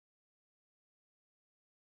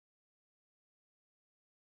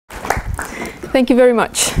Thank you very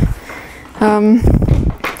much.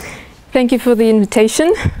 Thank you for the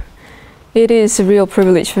invitation. It is a real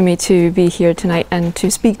privilege for me to be here tonight and to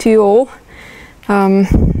speak to you all.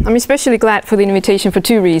 I'm especially glad for the invitation for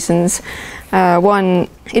two reasons. One,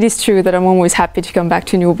 it is true that I'm always happy to come back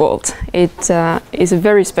to Newbold. It is a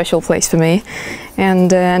very special place for me,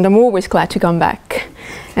 and I'm always glad to come back.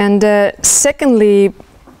 And secondly,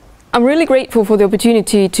 I'm really grateful for the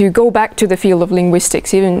opportunity to go back to the field of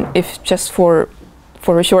linguistics, even if just for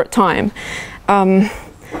a short time.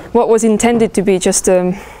 What was intended to be just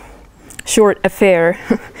a short affair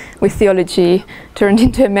with theology turned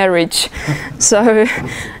into a marriage. So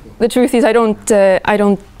the truth is I don't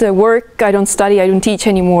work, I don't study, I don't teach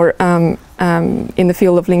anymore in the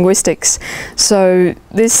field of linguistics. So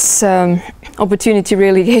this opportunity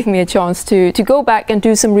really gave me a chance to go back and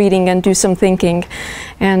do some reading and do some thinking.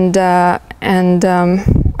 And I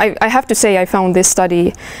have to say I found this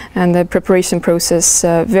study and the preparation process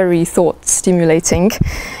very thought stimulating.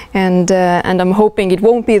 And I'm hoping it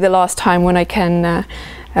won't be the last time when I can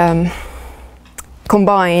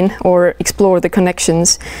combine or explore the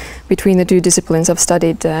connections between the two disciplines I've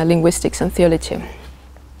studied, linguistics and theology.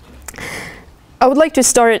 I would like to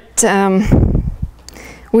start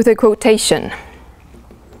with a quotation.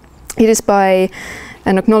 It is by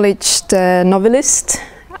an acknowledged novelist,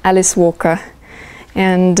 Alice Walker,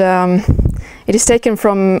 and it is taken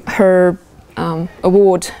from her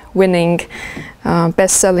award-winning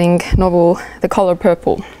best-selling novel, The Color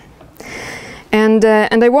Purple. And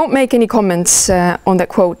I won't make any comments on that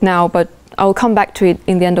quote now, but I'll come back to it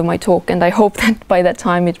in the end of my talk, and I hope that by that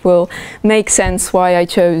time it will make sense why I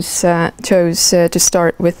chose to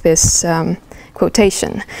start with this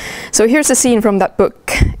quotation. So here's a scene from that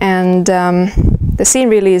book, and the scene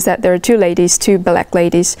really is that there are two ladies, two black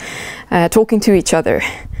ladies, talking to each other,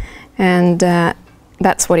 and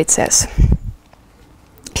that's what it says.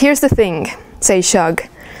 Here's the thing, says Shug,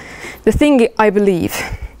 the thing I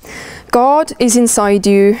believe. God is inside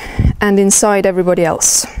you and inside everybody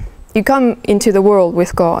else. You come into the world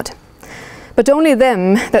with God, but only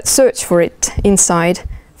them that search for it inside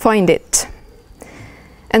find it.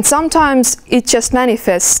 And sometimes it just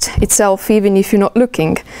manifests itself even if you're not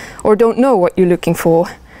looking or don't know what you're looking for.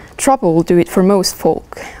 Trouble will do it for most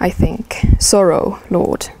folk, I think. Sorrow,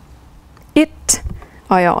 Lord. It?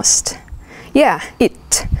 I asked. Yeah,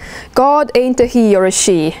 it. God ain't a he or a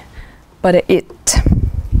she, but a it.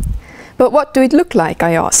 But what do it look like,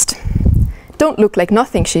 I asked. Don't look like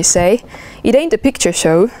nothing, she say. It ain't a picture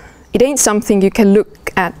show. It ain't something you can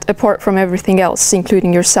look at apart from everything else,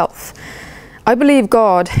 including yourself. I believe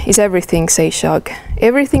God is everything, say Shug.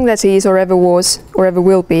 Everything that is or ever was or ever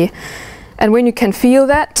will be. And when you can feel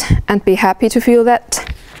that and be happy to feel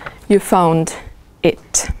that, you found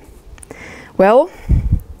it. Well,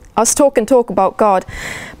 us talk and talk about God,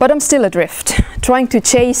 but I'm still adrift, trying to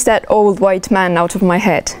chase that old white man out of my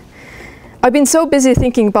head. I've been so busy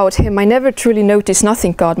thinking about him, I never truly noticed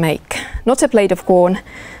nothing God make. Not a blade of corn,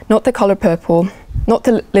 not the color purple, not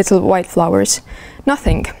the little white flowers,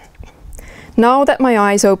 nothing. Now that my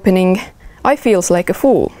eye's opening, I feels like a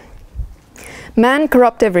fool. Man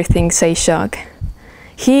corrupt everything, says Shug.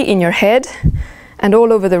 He in your head, and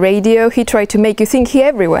all over the radio, he try to make you think he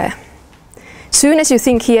everywhere. Soon as you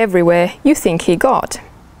think he everywhere, you think he God.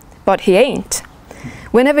 But he ain't.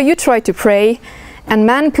 Whenever you try to pray, and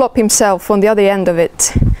man plop himself on the other end of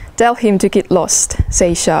it, tell him to get lost,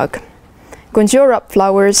 say Shug. Conjure up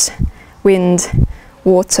flowers, wind,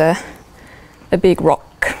 water, a big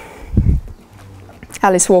rock.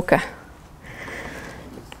 Alice Walker.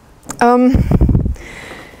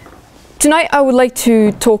 Tonight I would like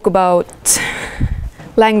to talk about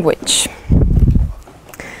language.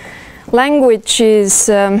 Language is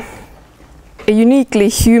a uniquely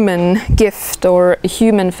human gift or a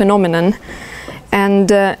human phenomenon,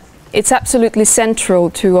 and it's absolutely central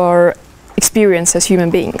to our experience as human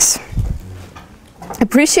beings.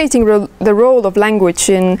 Appreciating the role of language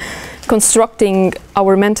in constructing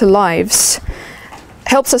our mental lives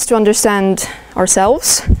helps us to understand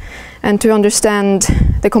ourselves and to understand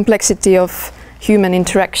the complexity of human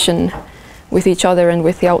interaction with each other and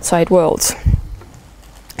with the outside world.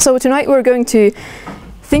 So tonight we're going to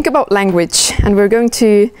think about language, and we're going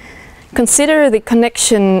to consider the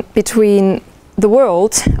connection between the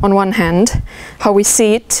world on one hand, how we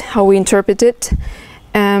see it, how we interpret it,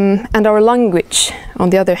 and our language on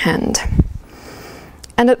the other hand.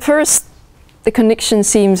 And at first the connection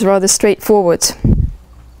seems rather straightforward,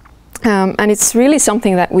 and it's really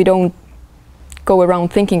something that we don't go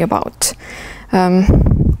around thinking about.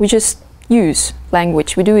 We just use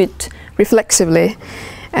language, we do it reflexively,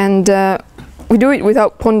 and we do it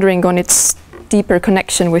without pondering on its deeper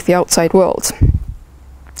connection with the outside world.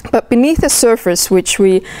 But beneath the surface, which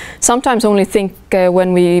we sometimes only think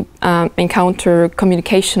when we encounter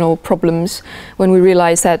communicational problems, when we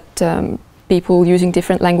realize that people using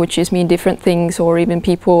different languages mean different things, or even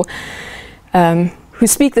people who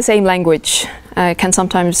speak the same language can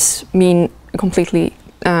sometimes mean completely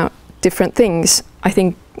different things. I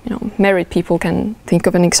think married people can think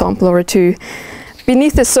of an example or two.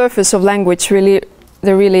 Beneath the surface of language,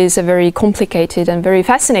 there really is a very complicated and very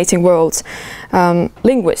fascinating world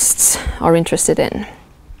linguists are interested in.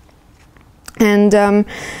 And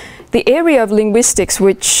the area of linguistics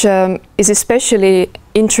which is especially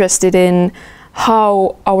interested in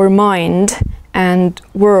how our mind and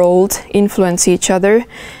world influence each other,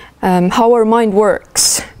 how our mind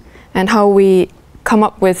works, and how we come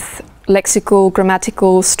up with lexical,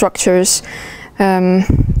 grammatical structures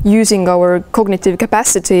using our cognitive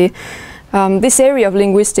capacity. This area of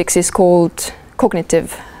linguistics is called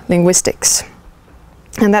cognitive linguistics,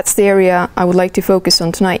 and that's the area I would like to focus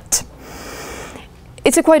on tonight.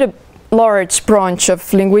 It's quite a large branch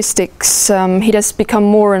of linguistics. It has become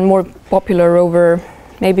more and more popular over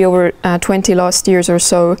 20 last years or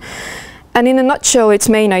so. And in a nutshell, its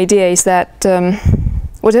main idea is that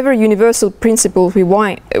whatever universal principles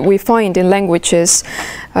we find in languages,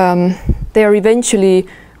 they are eventually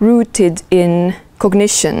rooted in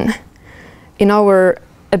cognition, in our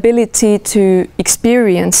ability to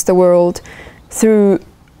experience the world through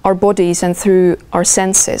our bodies and through our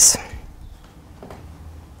senses.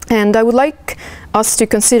 And I would like us to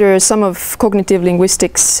consider some of cognitive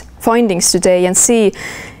linguistics findings today and see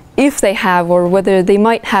if they have, or whether they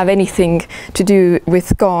might have, anything to do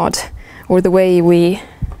with God or the way we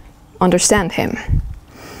understand Him.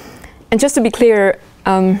 And just to be clear,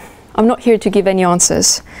 I'm not here to give any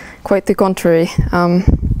answers, quite the contrary.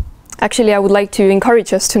 Actually, I would like to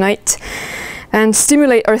encourage us tonight and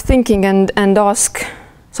stimulate our thinking and ask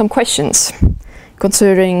some questions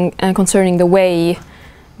concerning the way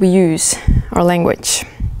we use our language.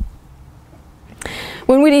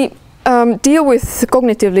 When we deal with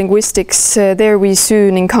cognitive linguistics, there we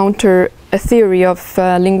soon encounter a theory of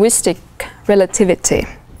linguistic relativity.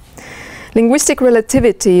 Linguistic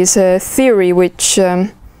relativity is a theory which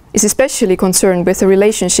is especially concerned with the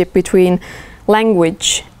relationship between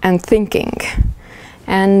language and thinking.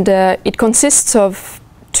 And it consists of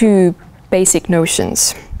two basic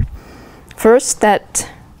notions. First, that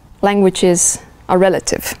languages are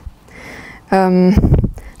relative,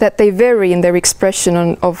 that they vary in their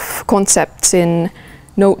expression of concepts in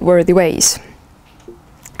noteworthy ways.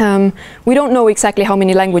 We don't know exactly how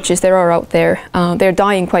many languages there are out there. They're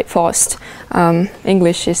dying quite fast.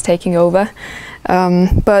 English is taking over.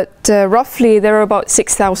 But roughly there are about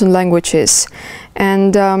 6,000 languages.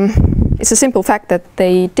 And it's a simple fact that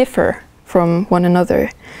they differ from one another.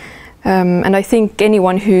 And I think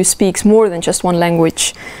anyone who speaks more than just one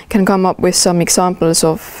language can come up with some examples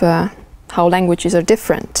of how languages are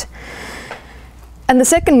different. And the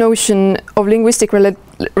second notion of linguistic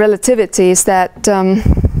relativity is that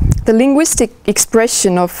the linguistic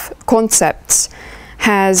expression of concepts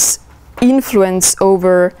has influence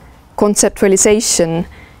over conceptualization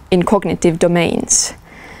in cognitive domains.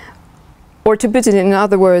 Or to put it in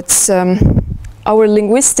other words, our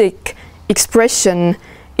linguistic expression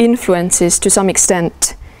influences to some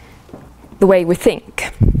extent the way we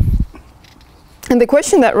think. And the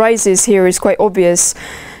question that rises here is quite obvious.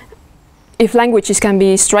 If languages can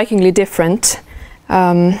be strikingly different,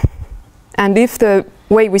 and if the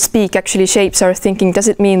way we speak actually shapes our thinking, does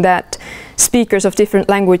it mean that speakers of different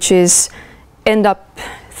languages end up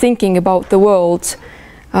thinking about the world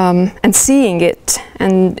and seeing it,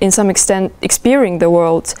 and in some extent experiencing the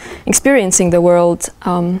world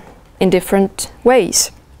in different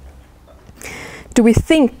ways? Do we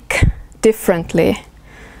think differently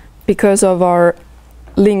because of our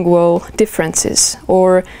lingual differences,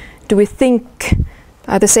 or do we think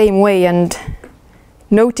the same way and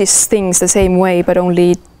notice things the same way but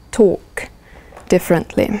only talk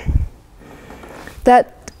differently?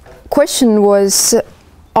 That question was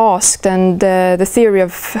asked, and the theory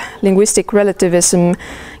of linguistic relativism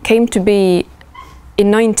came to be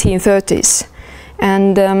in 1930s,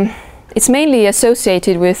 and it's mainly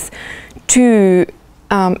associated with two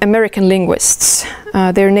American linguists.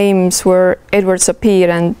 Their names were Edward Sapir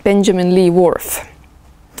and Benjamin Lee Whorf.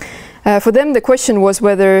 For them, the question was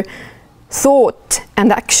whether thought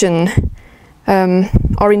and action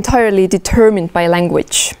are entirely determined by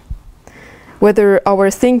language, whether our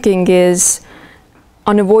thinking is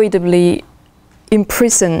unavoidably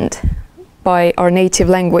imprisoned by our native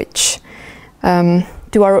language,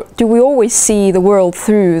 do we always see the world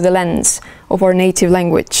through the lens of our native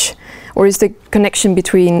language? Or is the connection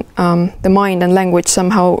between the mind and language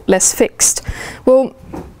somehow less fixed? Well,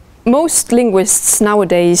 most linguists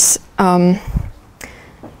nowadays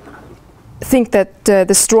think that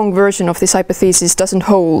the strong version of this hypothesis doesn't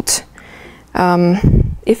hold.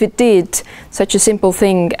 If it did, such a simple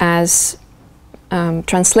thing as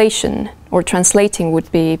translation or translating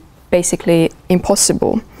would be basically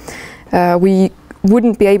impossible. We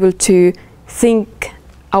wouldn't be able to think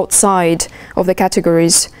outside of the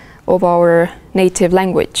categories of our native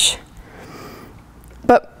language.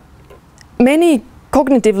 But many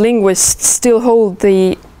cognitive linguists still hold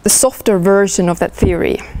the softer version of that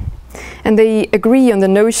theory. And they agree on the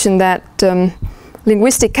notion that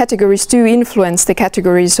linguistic categories do influence the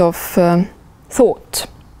categories of thought.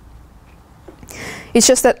 It's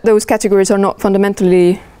just that those categories are not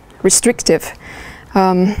fundamentally restrictive.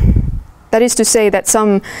 That is to say that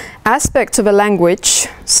some aspects of a language,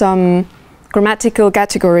 some grammatical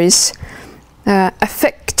categories,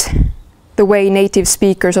 affect the way native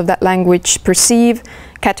speakers of that language perceive,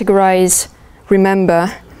 categorize, remember,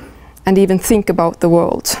 and even think about the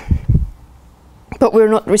world. But we're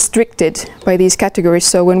not restricted by these categories,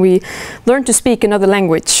 so when we learn to speak another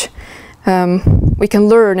language, we can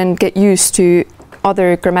learn and get used to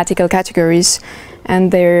other grammatical categories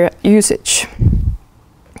and their usage.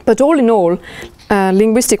 But all in all,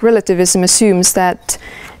 linguistic relativism assumes that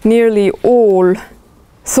nearly all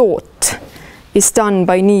thought is done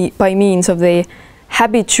by means of the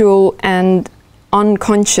habitual and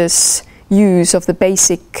unconscious use of the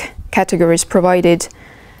basic categories provided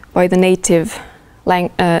by the native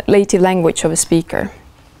language of a speaker.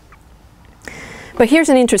 But here's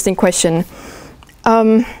an interesting question.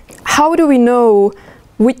 How do we know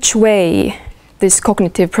which way this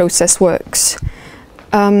cognitive process works?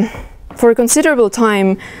 For a considerable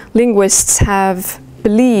time, linguists have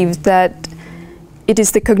believed that it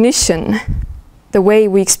is the cognition, the way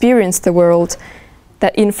we experience the world,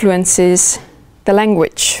 that influences the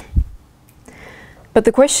language. But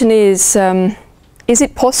the question is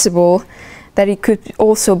it possible that it could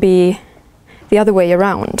also be the other way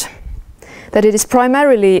around? That it is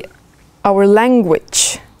primarily our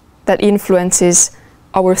language that influences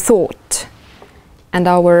our thought and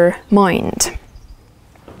our mind.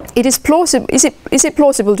 Is it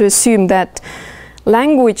plausible to assume that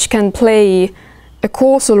language can play a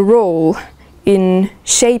causal role in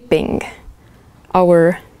shaping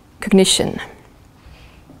our cognition?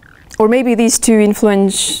 Or maybe these two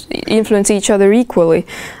influence each other equally.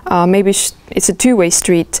 Maybe it's a two-way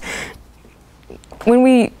street. When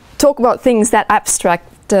we talk about things that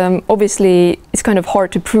abstract, obviously it's kind of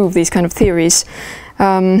hard to prove these kind of theories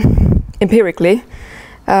empirically.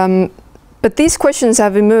 But these questions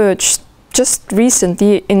have emerged just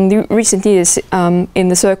recently, in the recent years, in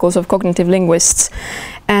the circles of cognitive linguists.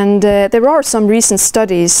 And there are some recent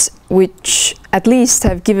studies which at least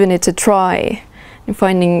have given it a try in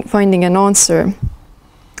finding an answer.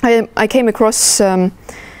 I came across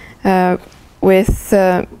with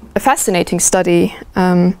a fascinating study,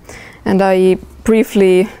 and I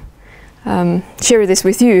briefly share this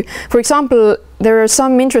with you. For example, there are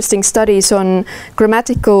some interesting studies on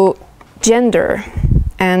grammatical gender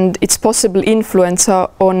and its possible influence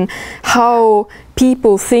on how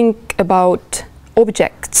people think about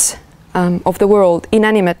objects of the world,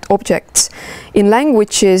 inanimate objects, in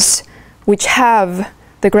languages which have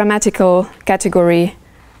the grammatical category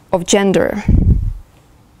of gender.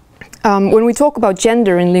 When we talk about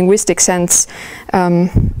gender in linguistic sense,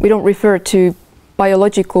 we don't refer to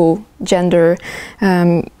biological gender,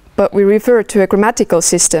 but we refer to a grammatical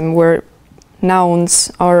system where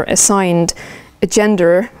nouns are assigned a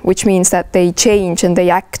gender, which means that they change and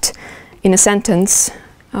they act in a sentence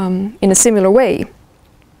in a similar way.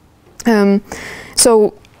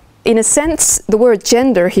 So in a sense, the word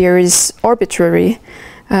gender here is arbitrary.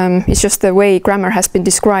 It's just the way grammar has been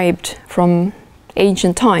described from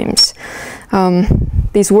ancient times.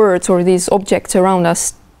 These words or these objects around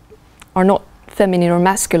us are not feminine or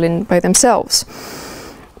masculine by themselves.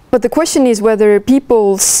 But the question is whether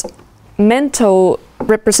people's mental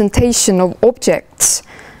representation of objects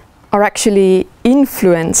are actually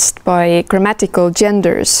influenced by grammatical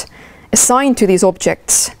genders assigned to these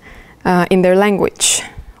objects in their language.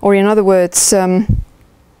 Or in other words,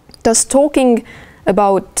 does talking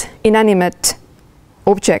about inanimate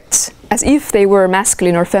objects as if they were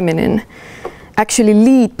masculine or feminine actually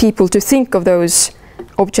lead people to think of those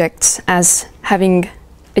objects as having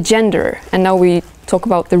a gender? And now we talk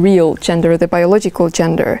about the real gender, the biological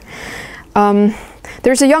gender.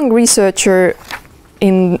 There's a young researcher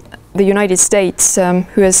in the United States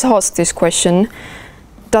who has asked this question: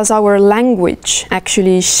 does our language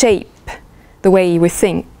actually shape the way we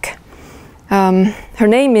think? Her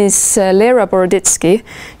name is Lera Boroditsky.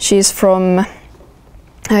 She's from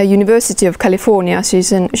University of California.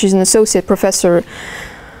 She's an associate professor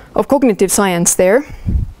of cognitive science there,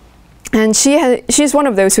 and she's one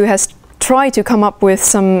of those who has tried to come up with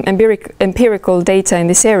some empirical data in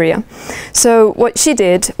this area. So what she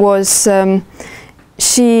did was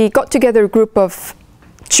she got together a group of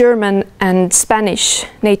German and Spanish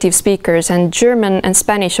native speakers, and German and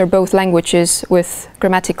Spanish are both languages with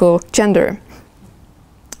grammatical gender.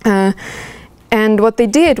 And what they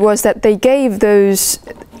did was that they gave those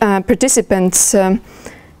participants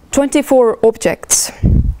 24 objects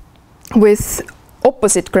with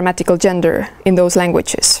opposite grammatical gender in those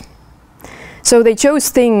languages. So they chose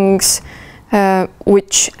things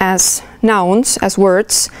which, as nouns, as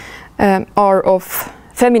words, are of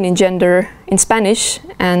feminine gender in Spanish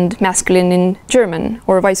and masculine in German,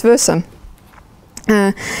 or vice versa.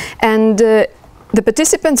 The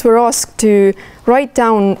participants were asked to write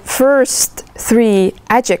down first 3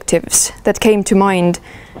 adjectives that came to mind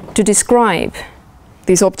to describe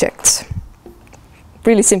these objects.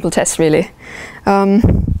 Really simple test, really.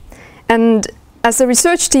 And as the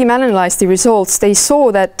research team analyzed the results, they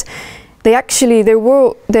saw that there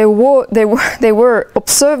were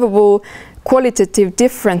observable qualitative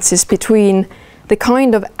differences between the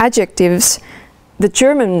kind of adjectives the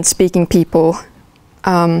German-speaking people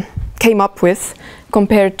came up with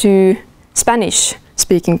compared to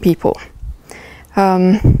Spanish-speaking people.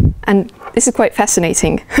 And this is quite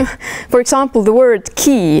fascinating. For example, the word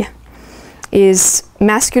key is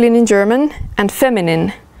masculine in German and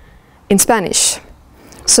feminine in Spanish.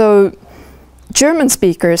 So German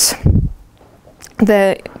speakers,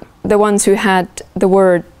 the ones who had the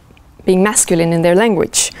word being masculine in their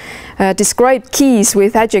language, described keys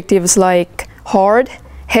with adjectives like hard,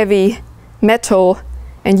 heavy, metal,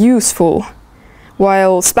 and useful,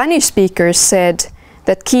 while Spanish speakers said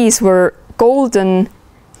that keys were golden,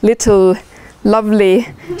 little, lovely,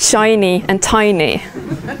 shiny, and tiny.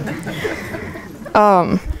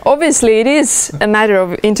 Obviously, it is a matter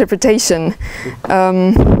of interpretation.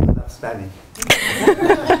 Spanish.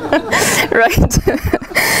 Right.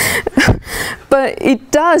 But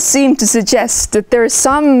it does seem to suggest that there are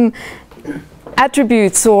some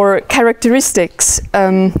attributes or characteristics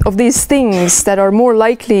of these things that are more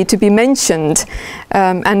likely to be mentioned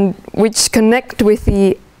and which connect with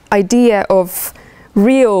the idea of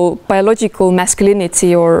real biological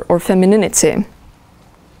masculinity or femininity.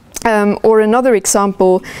 Or another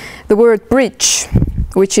example, the word bridge,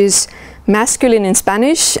 which is masculine in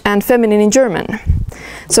Spanish and feminine in German.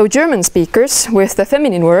 So German speakers with the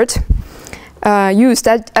feminine word used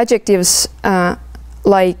adjectives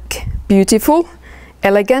like beautiful,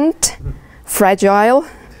 elegant, fragile.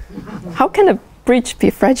 How can a bridge be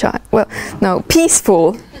fragile? Well, no,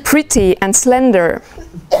 peaceful, pretty, and slender.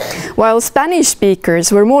 While Spanish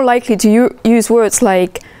speakers were more likely to use words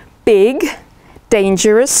like big,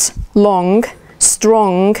 dangerous, long,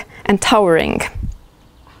 strong, and towering.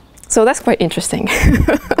 So that's quite interesting.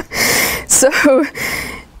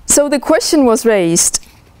 So the question was raised,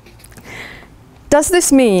 does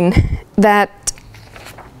this mean that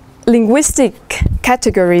linguistic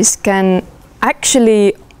categories can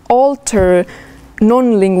actually alter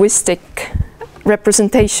non-linguistic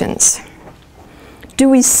representations? Do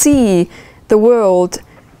we see the world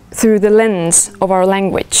through the lens of our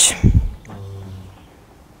language?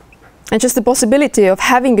 And just the possibility of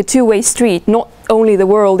having a two-way street, not only the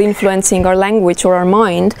world influencing our language or our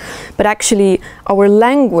mind, but actually our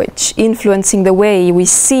language influencing the way we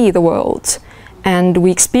see the world and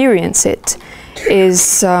we experience it,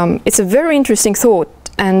 is it's a very interesting thought,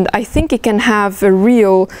 and I think it can have a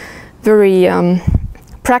real, very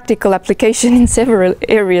practical application in several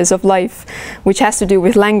areas of life, which has to do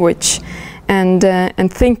with language and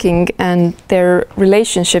thinking and their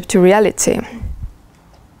relationship to reality.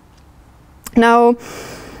 Now,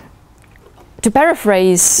 to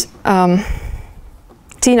paraphrase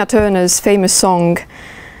Tina Turner's famous song,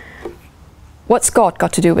 what's God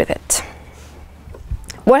got to do with it?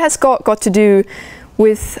 What has God got to do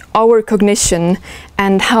with our cognition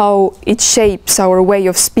and how it shapes our way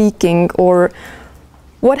of speaking, or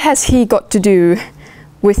what has He got to do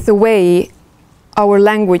with the way our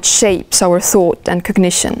language shapes our thought and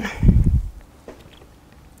cognition?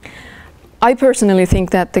 I personally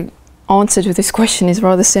think that the answer to this question is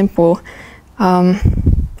rather simple.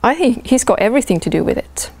 I think He's got everything to do with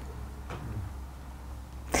it.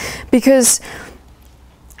 Because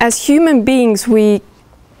as human beings, we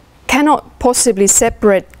cannot possibly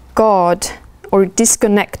separate God or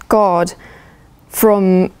disconnect God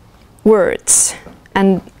from words.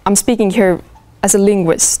 And I'm speaking here as a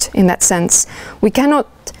linguist in that sense. We cannot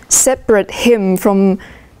separate him from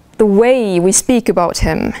the way we speak about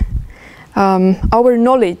him. Our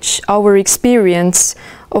knowledge, our experience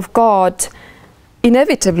of God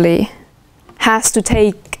inevitably has to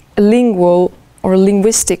take a lingual or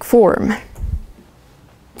linguistic form.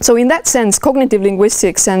 So in that sense, cognitive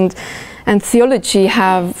linguistics and theology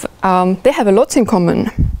have they have a lot in common.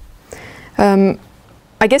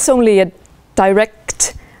 I guess only a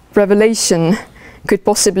direct revelation could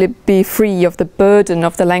possibly be free of the burden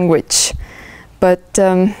of the language. But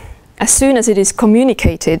as soon as it is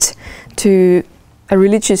communicated to a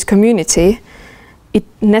religious community, it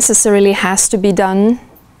necessarily has to be done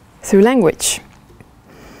through language.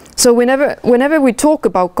 So whenever we talk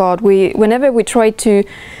about God, whenever we try to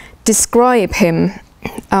describe him,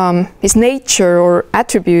 his nature or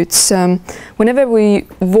attributes, whenever we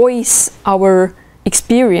voice our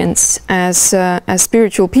experience as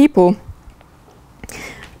spiritual people,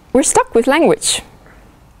 we're stuck with language.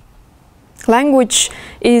 Language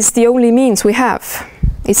is the only means we have.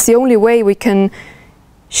 It's the only way we can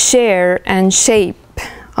share and shape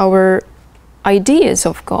our ideas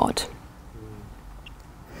of God.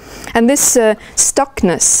 And this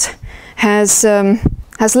stuckness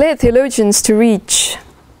has led theologians to reach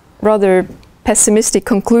rather pessimistic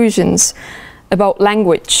conclusions about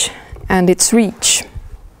language and its reach.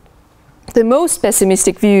 The most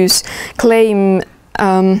pessimistic views claim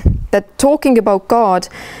that talking about God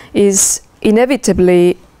is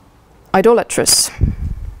inevitably idolatrous.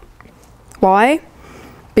 Why?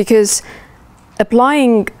 Because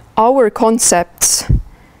applying our concepts,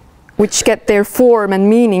 which get their form and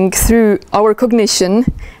meaning through our cognition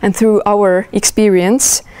and through our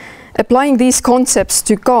experience, applying these concepts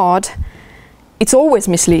to God, it's always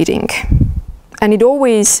misleading. And it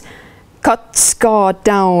always cuts God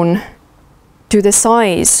down to the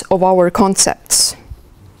size of our concepts.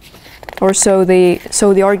 Or so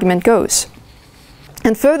the argument goes.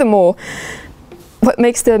 And furthermore, what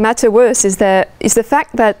makes the matter worse is the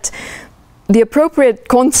fact that the appropriate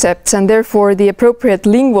concepts and therefore the appropriate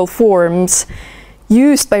lingual forms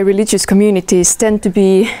used by religious communities tend to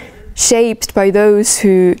be shaped by those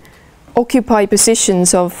who occupy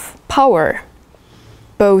positions of power,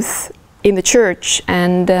 both in the church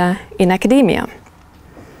and in academia.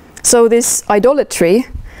 So this idolatry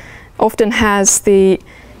often has the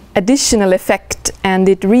additional effect, and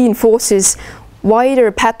it reinforces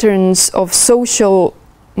wider patterns of social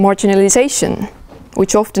marginalization,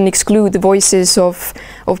 which often exclude the voices of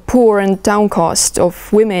poor and downcast,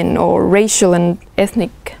 of women or racial and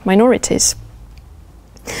ethnic minorities.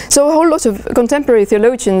 So a whole lot of contemporary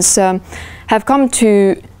theologians have come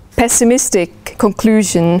to pessimistic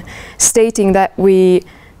conclusion, stating that we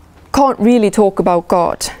can't really talk about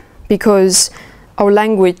God because our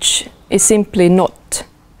language is simply not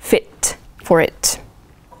fit for it.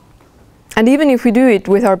 And even if we do it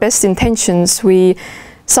with our best intentions, we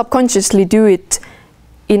subconsciously do it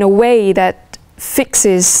in a way that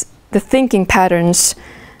fixes the thinking patterns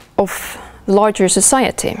of larger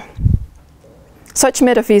society. Such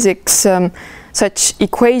metaphysics, such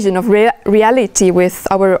equation of reality with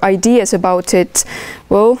our ideas about it,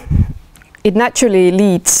 well, it naturally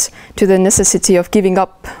leads to the necessity of giving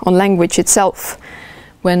up on language itself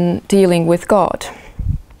when dealing with God.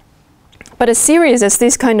 But as serious as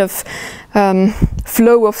this kind of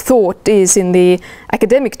flow of thought is in the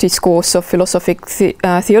academic discourse of philosophic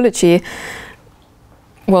theology,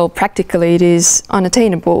 well, practically it is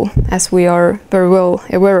unattainable, as we are very well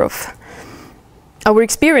aware of. Our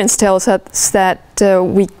experience tells us that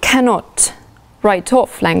we cannot write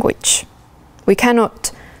off language. We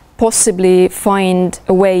cannot possibly find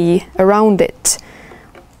a way around it.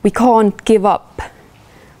 We can't give up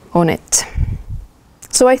on it.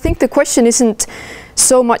 So I think the question isn't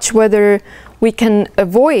so much whether we can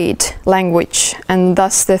avoid language and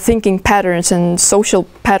thus the thinking patterns and social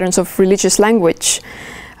patterns of religious language.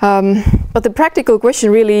 But the practical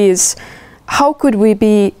question really is, how could we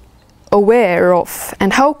be aware of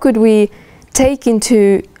and how could we take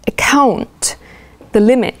into account the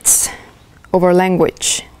limits of our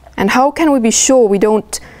language? And how can we be sure we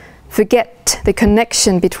don't forget the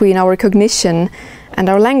connection between our cognition and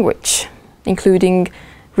our language, including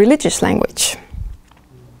religious language?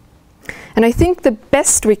 And I think the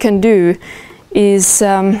best we can do is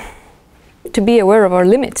to be aware of our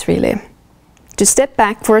limits, really. To step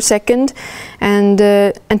back for a second and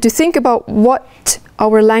to think about what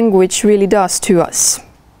our language really does to us.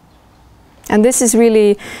 And this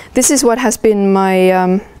is what has been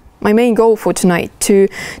my my main goal for tonight,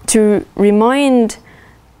 to remind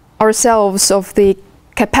ourselves of the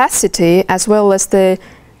capacity as well as the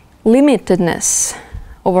limitedness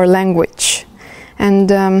of our language, and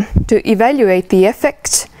to evaluate the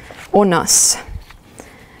effect on us.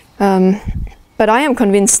 But I am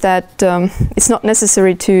convinced that it's not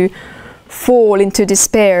necessary to fall into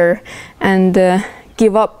despair and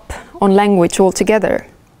give up on language altogether.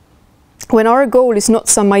 When our goal is not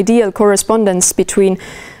some ideal correspondence between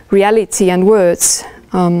reality and words,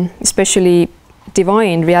 especially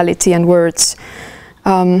divine reality and words,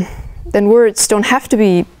 then words don't have to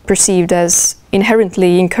be perceived as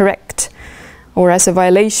inherently incorrect or as a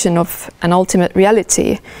violation of an ultimate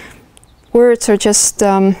reality. Words are just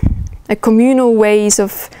a communal ways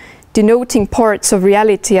of denoting parts of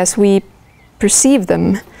reality as we perceive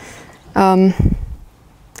them,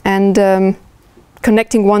 and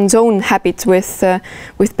connecting one's own habits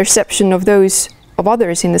with perception of those of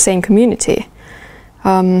others in the same community.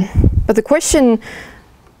 But the question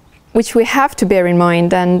which we have to bear in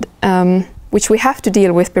mind and which we have to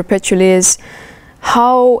deal with perpetually is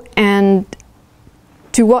how and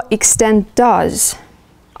to what extent does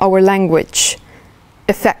our language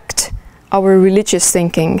affect our religious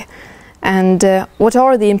thinking, and what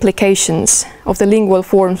are the implications of the lingual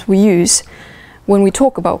forms we use when we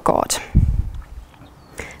talk about God.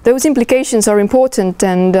 Those implications are important,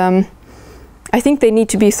 and I think they need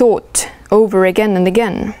to be thought over again and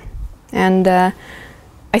again. And I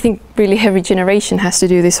think really every generation has to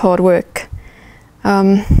do this hard work.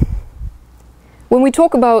 When we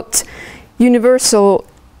talk about universal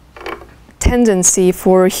tendency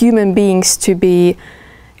for human beings to be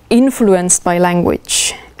influenced by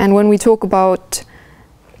language, and when we talk about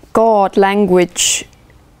God, language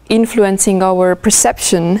influencing our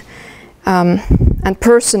perception and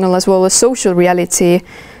personal as well as social reality,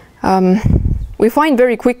 we find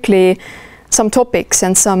very quickly some topics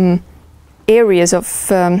and some areas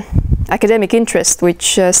of academic interest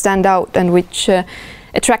which stand out and which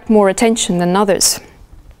attract more attention than others.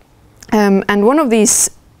 And one of these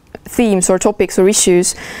themes or topics or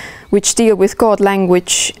issues which deal with God,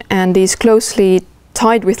 language, and is closely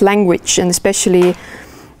tied with language, and especially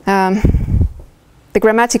the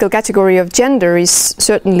grammatical category of gender, is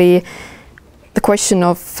certainly the question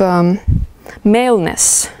of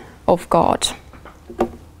maleness of God.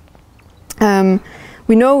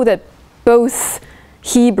 We know that both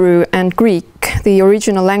Hebrew and Greek, the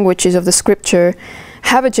original languages of the scripture,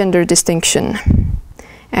 have a gender distinction.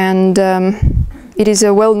 And it is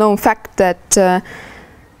a well-known fact that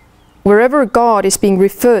wherever God is being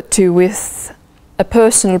referred to with a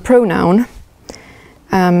personal pronoun,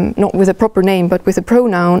 not with a proper name, but with a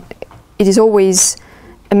pronoun, it is always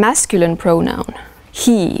a masculine pronoun,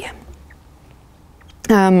 he.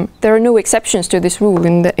 There are no exceptions to this rule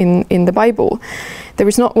in the Bible. There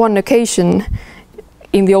is not one occasion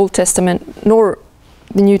in the Old Testament nor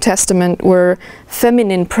the New Testament where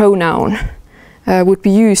feminine pronoun would be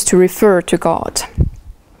used to refer to God.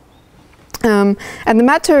 And the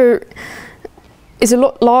matter is a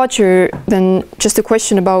lot larger than just a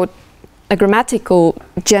question about a grammatical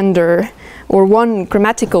gender or one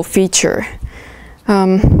grammatical feature,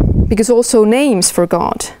 because also names for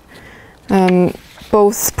God,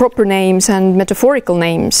 both proper names and metaphorical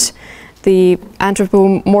names, the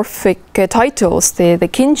anthropomorphic titles, the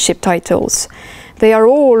kinship titles, they are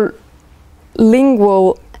all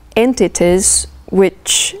lingual entities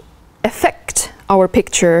which affect our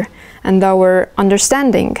picture and our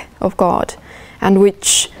understanding of God, and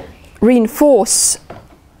which reinforce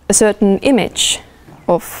a certain image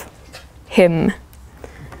of Him.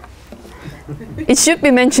 It should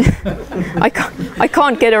be mentioned, I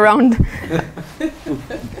can't get around.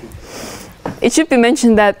 It should be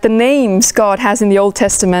mentioned that the names God has in the Old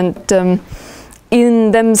Testament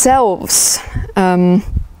in themselves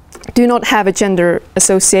do not have a gender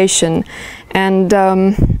association, and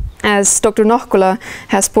as Dr. Nahkola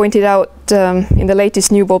has pointed out in the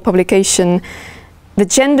latest New World publication, the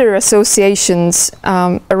gender associations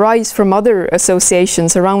arise from other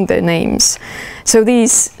associations around their names. So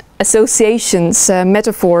these associations,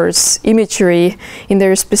 metaphors, imagery in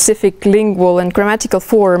their specific lingual and grammatical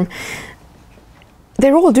form,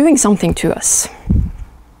 they're all doing something to us.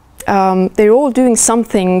 They're all doing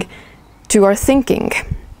something to our thinking.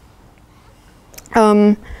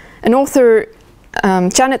 An author,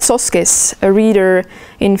 Janet Soskis, a reader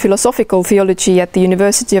in philosophical theology at the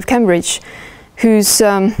University of Cambridge, whose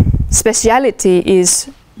speciality is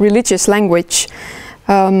religious language,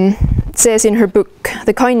 says in her book,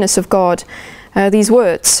 The Kindness of God, these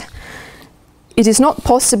words: "It is not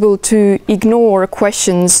possible to ignore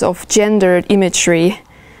questions of gendered imagery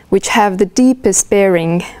which have the deepest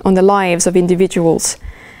bearing on the lives of individuals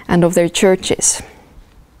and of their churches.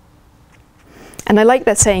 And I like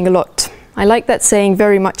that saying a lot. I like that saying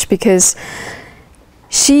very much because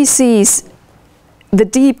she sees the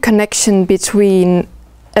deep connection between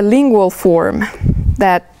a lingual form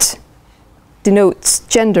that denotes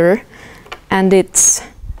gender and its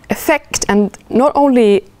effect, and not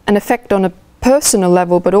only an effect on a personal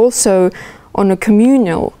level but also on a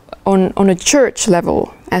communal, on a church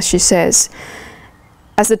level, as she says.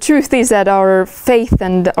 As the truth is that our faith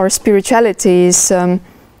and our spirituality is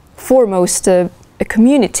foremost a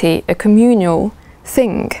community, a communal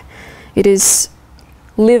thing. It is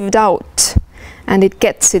lived out and it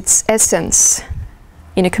gets its essence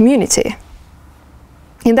in a community.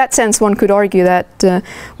 In that sense, one could argue that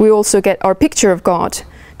we also get our picture of God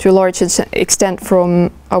to a large extent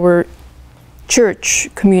from our church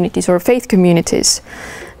communities or faith communities.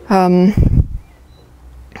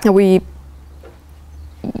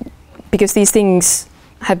 Because these things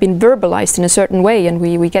have been verbalized in a certain way, and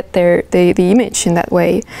we get the image in that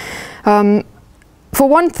way. For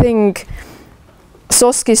one thing,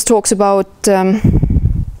 Soskis talks about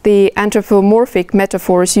the anthropomorphic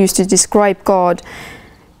metaphors used to describe God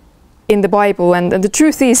in the Bible, and the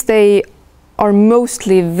truth is they are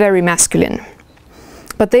mostly very masculine.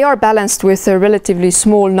 But they are balanced with a relatively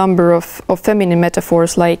small number of feminine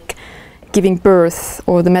metaphors, like giving birth,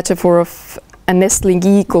 or the metaphor of a nestling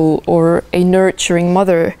eagle or a nurturing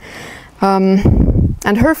mother.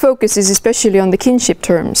 And her focus is especially on the kinship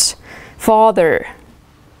terms, father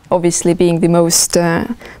obviously being the most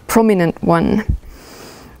prominent one.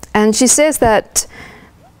 And she says that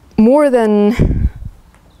more than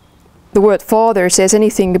the word father says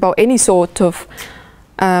anything about any sort of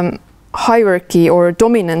hierarchy or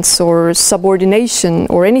dominance or subordination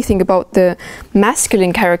or anything about the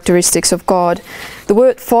masculine characteristics of God, the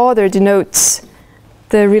word father denotes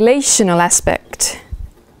the relational aspect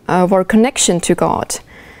of our connection to God.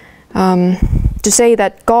 To say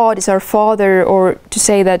that God is our father, or to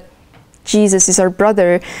say that Jesus is our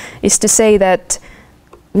brother, is to say that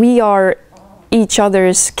we are each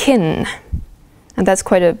other's kin. And that's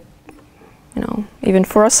quite a, even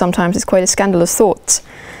for us sometimes it's quite a scandalous thought.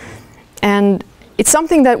 And it's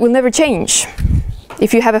something that will never change.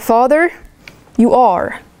 If you have a father, you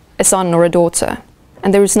are a son or a daughter.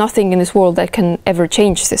 And there is nothing in this world that can ever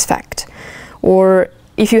change this fact. Or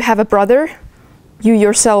if you have a brother, you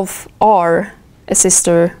yourself are a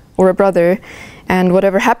sister or a brother. And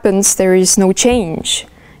whatever happens, there is no change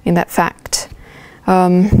in that fact.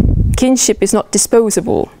 Kinship is not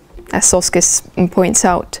disposable, as Soskis points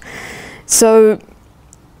out. So,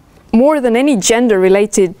 more than any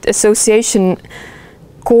gender-related association,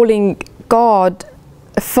 calling God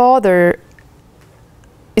a father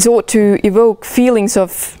ought to evoke feelings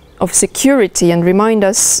of security and remind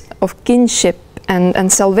us of kinship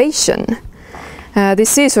and salvation.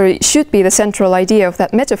 This is, or it should be, the central idea of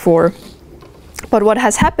that metaphor. But what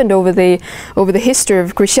has happened over the history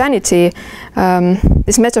of Christianity,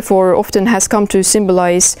 this metaphor often has come to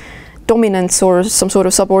symbolize dominance or some sort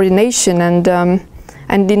of subordination,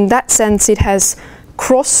 and in that sense it has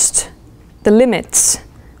crossed the limits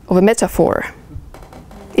of a metaphor.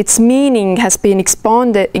 Its meaning has been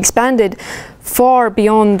expanded far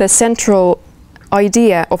beyond the central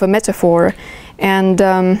idea of a metaphor, and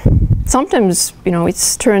sometimes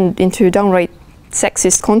it's turned into a downright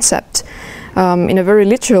sexist concept in a very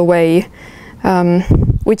literal way,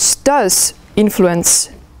 which does influence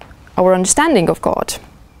our understanding of God.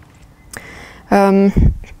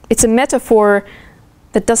 It's a metaphor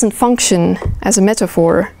that doesn't function as a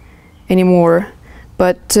metaphor anymore,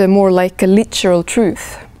 but more like a literal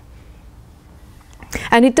truth.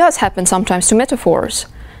 And it does happen sometimes to metaphors.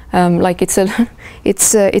 Like it's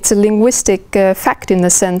a linguistic fact in the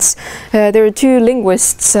sense. There are two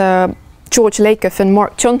linguists, George Lakoff and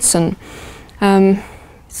Mark Johnson.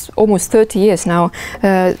 It's almost 30 years now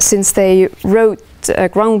since they wrote a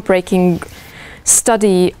groundbreaking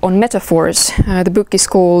study on metaphors. The book is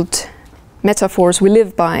called Metaphors We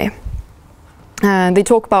Live By. They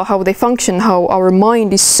talk about how they function, how our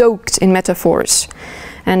mind is soaked in metaphors,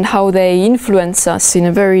 and how they influence us in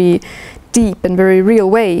a very deep and very real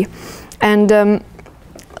way. And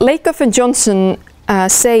Lakoff and Johnson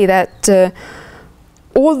say that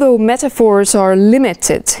although metaphors are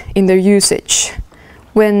limited in their usage,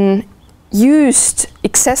 when used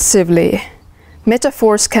excessively,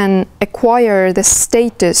 metaphors can acquire the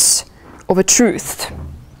status of a truth,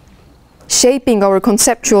 shaping our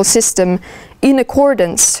conceptual system in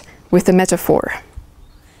accordance with the metaphor.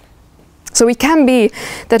 So it can be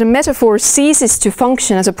that a metaphor ceases to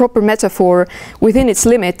function as a proper metaphor within its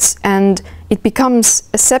limits, and it becomes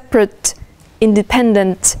a separate,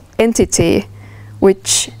 independent entity,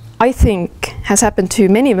 which I think has happened to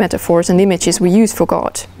many metaphors and images we use for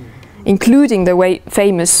God, including the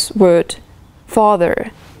famous word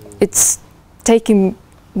Father. It's taken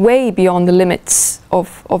way beyond the limits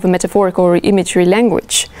of a metaphorical or imagery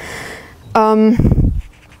language.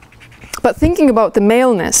 But thinking about the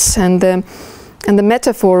maleness and the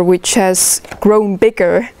metaphor, which has grown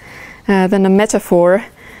bigger than a metaphor,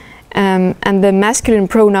 and the masculine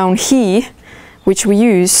pronoun he, which we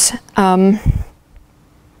use, how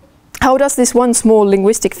does this one small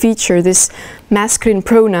linguistic feature, this masculine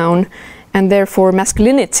pronoun, and therefore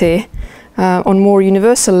masculinity, on more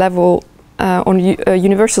universal level, on a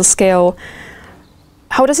universal scale,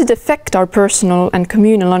 how does it affect our personal and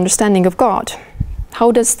communal understanding of God?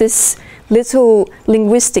 How does this little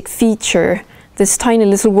linguistic feature, this tiny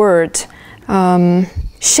little word,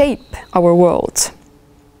 shape our world?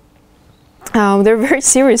 They're very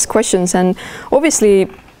serious questions, and obviously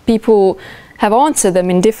people have answered them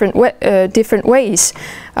in different ways.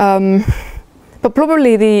 But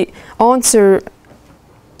probably the answer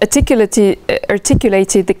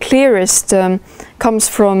articulated the clearest comes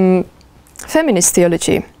from feminist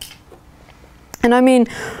theology. And I mean,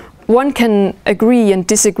 one can agree and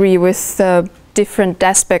disagree with different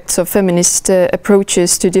aspects of feminist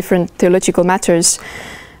approaches to different theological matters.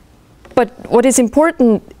 But what is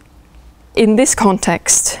important in this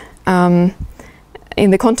context, in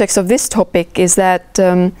the context of this topic, is that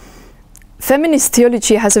feminist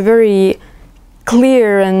theology has a very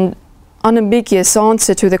clear and unambiguous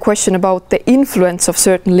answer to the question about the influence of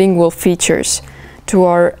certain lingual features to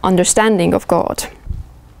our understanding of God.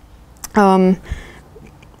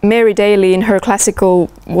 Mary Daly, in her classical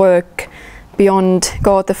work Beyond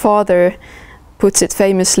God the Father, puts it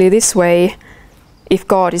famously this way: if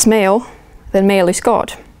God is male, then male is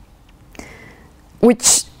God.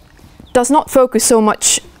 Which does not focus so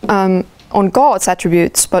much on God's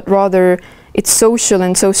attributes, but rather its social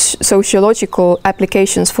and sociological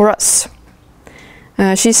applications for us.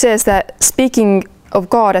 She says that speaking of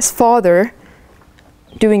God as Father,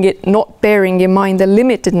 doing it not bearing in mind the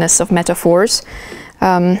limitedness of metaphors,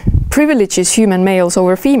 privileges human males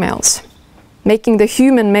over females, making the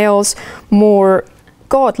human males more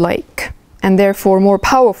godlike and therefore more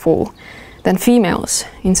powerful than females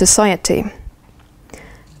in society.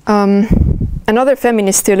 Another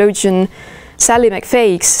feminist theologian, Sally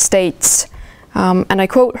McFaig, states, and I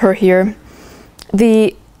quote her here,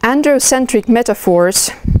 "The androcentric metaphors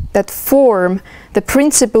that form the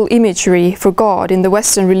principal imagery for God in the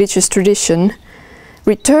Western religious tradition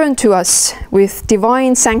return to us with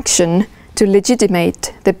divine sanction to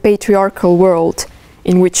legitimate the patriarchal world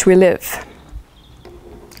in which we live."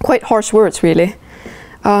 Quite harsh words, really.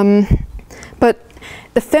 But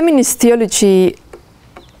the feminist theology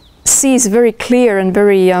sees very clear and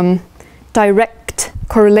very direct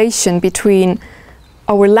correlation between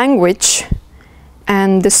our language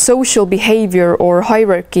and the social behavior or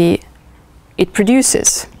hierarchy it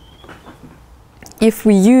produces. If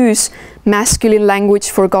we use masculine language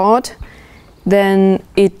for God, then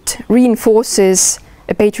it reinforces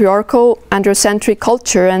a patriarchal, androcentric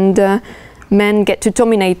culture, and men get to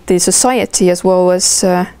dominate the society as well as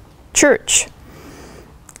church.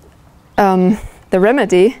 The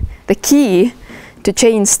remedy, the key to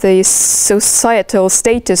change the societal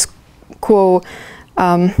status quo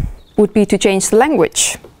would be to change the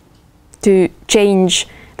language, to change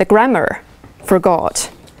the grammar for God,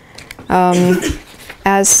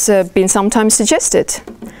 as been sometimes suggested.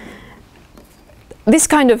 This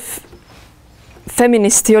kind of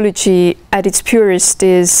feminist theology at its purest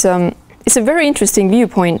is a very interesting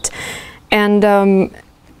viewpoint, and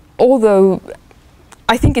although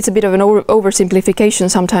I think it's a bit of an oversimplification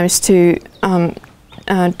sometimes to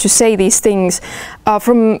say these things,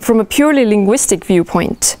 from a purely linguistic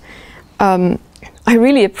viewpoint, I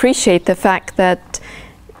really appreciate the fact that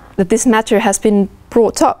this matter has been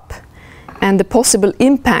brought up, and the possible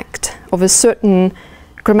impact of a certain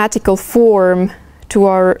grammatical form to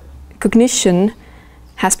our cognition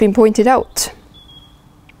has been pointed out.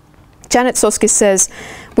 Janet Soski says,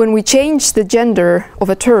 when we change the gender of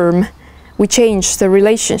a term, we change the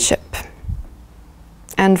relationship.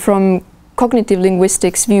 And from cognitive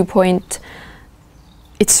linguistics viewpoint,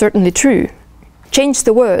 it's certainly true. Change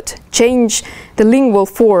the word, change the lingual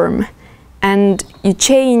form, and you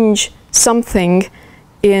change something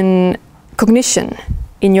in cognition,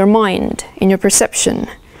 in your mind, in your perception.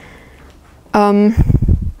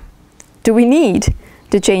 Do we need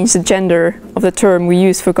to change the gender of the term we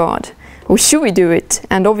use for God? or should we do it?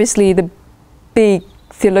 And obviously the big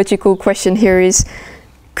theological question here is,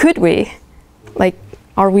 could we? Like,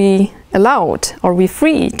 are we allowed? Are we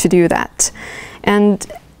free to do that? And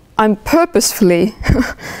I'm purposefully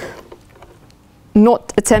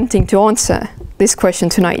not attempting to answer this question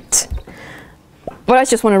tonight, but I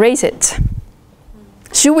just want to raise it.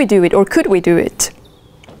 Should we do it, or could we do it?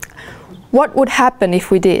 What would happen if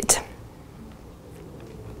we did?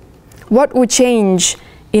 What would change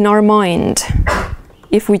in our mind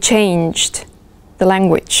if we changed the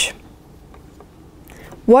language?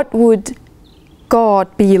 What would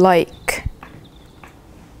God be like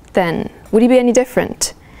then? Would he be any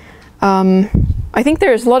different? I think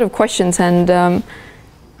there's a lot of questions and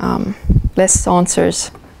less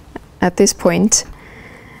answers at this point.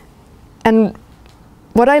 And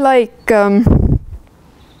what I like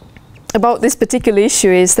about this particular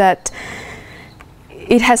issue is that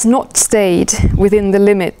it has not stayed within the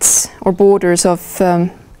limits or borders of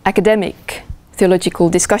academic theological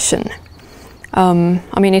discussion.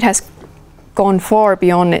 I mean, it has gone far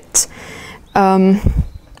beyond it.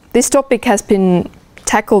 This topic has been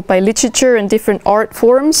tackled by literature and different art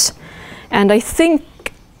forms, and I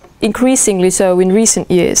think increasingly so in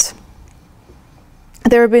recent years.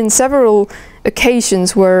 There have been several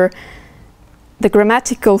occasions where the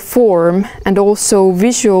grammatical form and also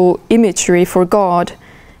visual imagery for God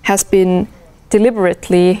has been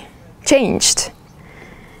deliberately changed.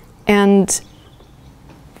 And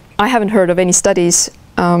I haven't heard of any studies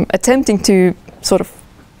attempting to sort of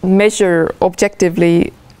measure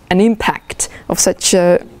objectively an impact of such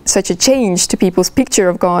a change to people's picture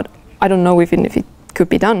of God. I don't know if it could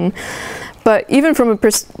be done. But even from a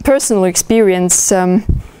personal experience,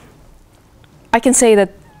 I can say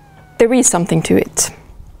that there is something to it.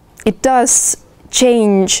 It does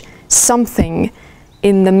change something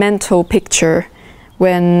in the mental picture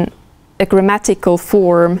when a grammatical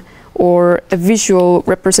form or a visual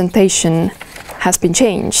representation has been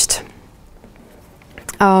changed.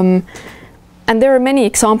 And there are many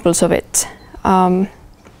examples of it.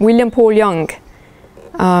 William Paul Young,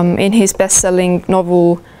 in his best-selling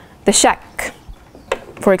novel The Shack,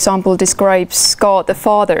 for example, describes God the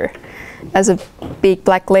Father as a big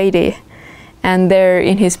black lady, and there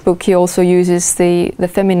in his book he also uses the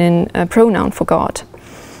feminine pronoun for God.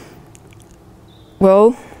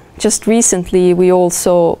 Well, just recently we all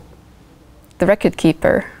saw The Record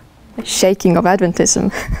Keeper, the Shaking of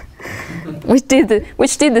Adventism, which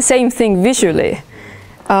did the same thing visually.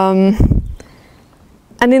 And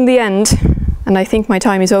in the end, and I think my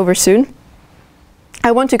time is over soon,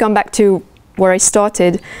 I want to come back to where I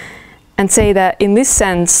started and say that in this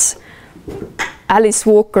sense, Alice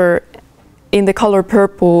Walker in The Color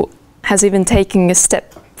Purple has even taken a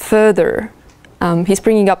step further. He's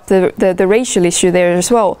bringing up the racial issue there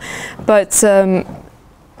as well, but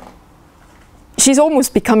she's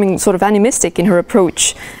almost becoming sort of animistic in her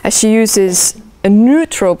approach as she uses a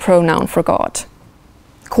neutral pronoun for God,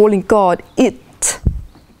 calling God it,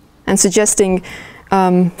 and suggesting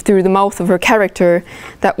through the mouth of her character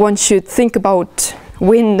that one should think about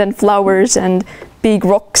wind and flowers and big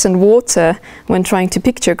rocks and water when trying to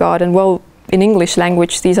picture God. And well, in English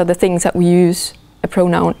language, these are the things that we use a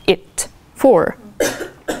pronoun it for.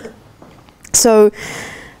 So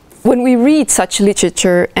when we read such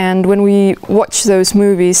literature and when we watch those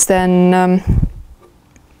movies, then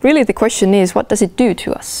really the question is, what does it do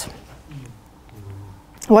to us?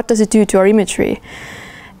 What does it do to our imagery?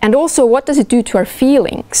 And also, what does it do to our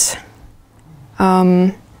feelings?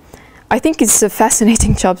 I think it's a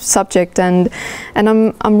fascinating subject, and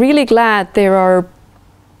I'm really glad there are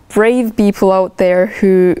brave people out there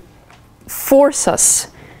who force us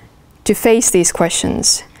to face these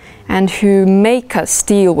questions and who make us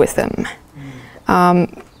deal with them,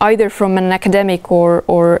 either from an academic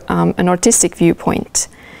or an artistic viewpoint.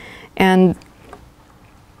 And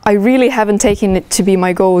I really haven't taken it to be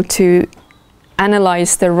my goal to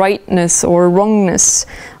analyze the rightness or wrongness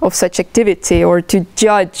of such activity or to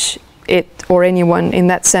judge it or anyone in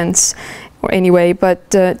that sense or anyway, but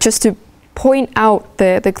just to point out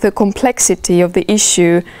the complexity of the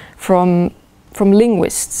issue from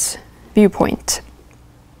linguists' viewpoint.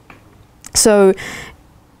 So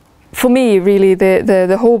for me, really,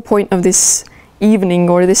 the whole point of this evening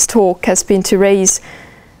or this talk has been to raise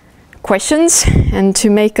questions and to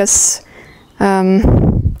make us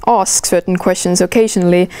ask certain questions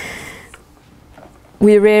occasionally.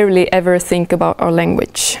 We rarely ever think about our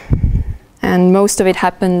language, and most of it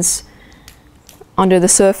happens under the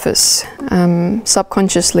surface,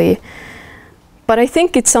 subconsciously. But I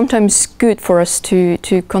think it's sometimes good for us to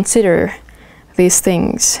consider these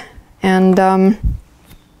things. And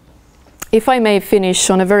if I may finish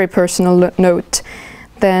on a very personal note,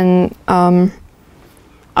 then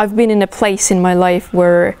I've been in a place in my life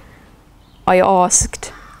where I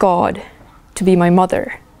asked God to be my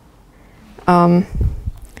mother, in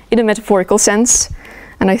a metaphorical sense,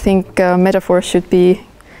 and I think metaphors should be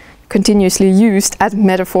continuously used as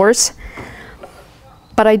metaphors.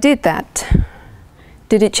 But I did that.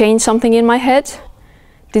 Did it change something in my head?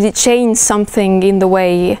 Did it change something in the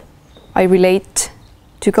way I relate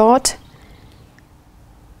to God?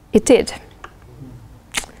 It did.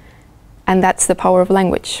 And that's the power of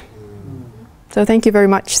language. So thank you very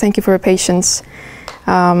much. Thank you for your patience.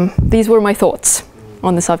 These were my thoughts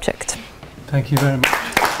on the subject. Thank you very much.